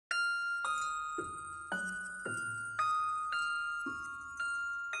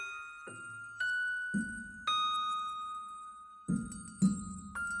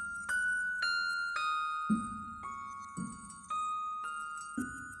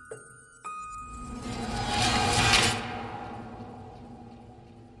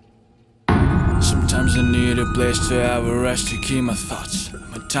a place to have a rest to keep my thoughts.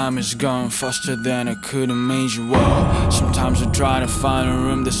 My time is going faster than I could imagine. Whoa. Sometimes I try to find a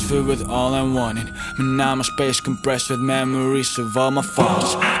room that's filled with all I wanted, but now my space compressed with memories of all my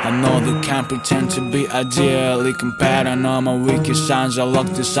faults. I know they can't pretend to be ideally compared. I know my weakest signs are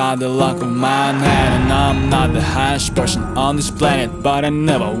locked inside the lock of my head. And I'm not the highest person on this planet, but I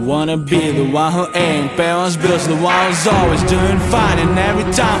never wanna be the one who ain't paying one's bills, the one who's always doing fine. And every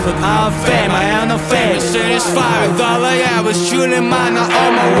time that I'm fame, I am not famous, satisfied with all I have was truly mine. Not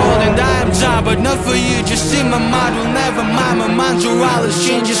all my world and I am tired, but not for you. Just see my mind will never mind. My mind's a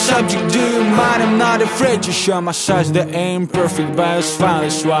olieshin, your subject, do you mind? I'm not afraid to show my sides, they ain't perfect, but it's fine.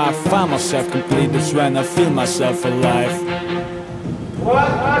 That's why I find myself complete, that's when I feel myself alive.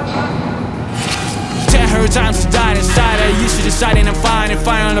 10 times to die inside, I used to deciding I'm fine. If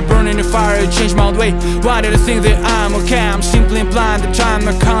I on a burning the fire, it changed my old way. Why did I think that I'm okay? I'm simply implying the time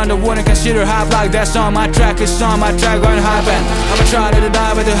I kinda wouldn't consider hype like that's on my track. It's on my track, gonna happen. I'ma try to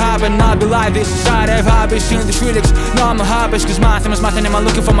die with the hype and not be like this. Inside I have hobbies, seeing the critics. No, I'm a hobbyist, cause my thing is my thing. Am I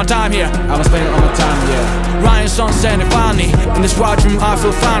looking for my time here? I'ma spend all my time, yeah. Ryan sunset and find me in this watch room, I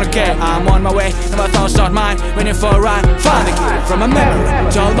feel fine, okay. I'm on my way, and my thoughts start mine. Waiting for a ride, find the key from my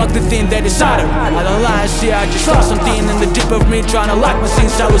memory to unlock the thing that is inside of me. I don't lie, see, I just saw something in the deep of me, trying to lock my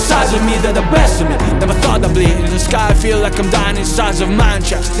scenes out of sides of me. They're the best of me, never thought I'd bleed in the sky. I feel like I'm dying inside of my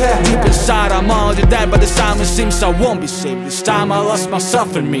chest. Deep inside I'm already dead, but this time it seems I won't be saved. This time I lost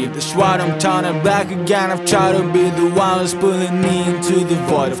myself in me, that's why I'm turning back again. I've tried to be the one who's pulling me into the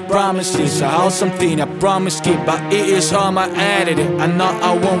void of promises. I hold something I promise keep, but it is all my entity. I know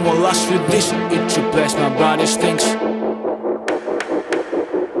I won't get lost with this, it replaced my body stinks.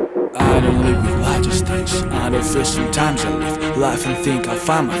 I don't live with life just thinks. I don't feel sometimes I live life and think I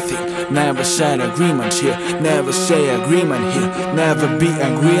find my thing. Never said agreement here, never say agreement here. Never be a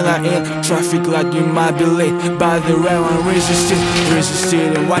green light in traffic light, you might be late. By the rail and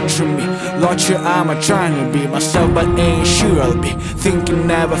resisted and watching me. Lord, sure I'm trying to be myself, but ain't sure I'll be. Thinking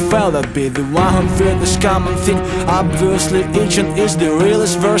never felt I'd be the one who feel this common thing. Obviously each one is the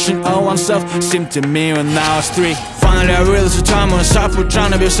realest version of oneself. Seemed to me when I was 3. Finally I realized the time when I stopped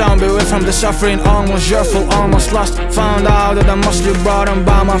trying to be someone, be away from the suffering. Almost joyful, almost lost. Found out that I must be brought on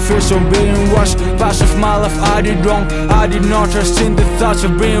by my fears of being washed. Past of my life I did wrong, I did not trust in the thoughts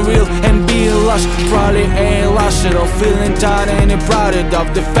of being real and being lost. Probably ain't lost it all, feeling tired and proud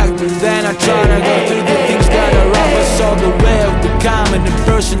of the fact that then I try to go through the things that are wrong. But so the way of becoming a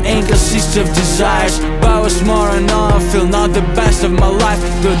person ain't consist of desires, but what's more I know I feel not the best of my life.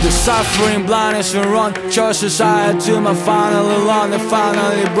 Through the suffering, blindness and wrong choices I had to my final alone. And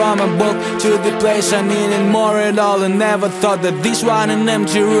finally brought my book to the place I needed more at all. And never thought that this one an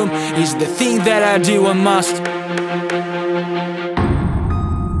empty room is the thing that I do and must.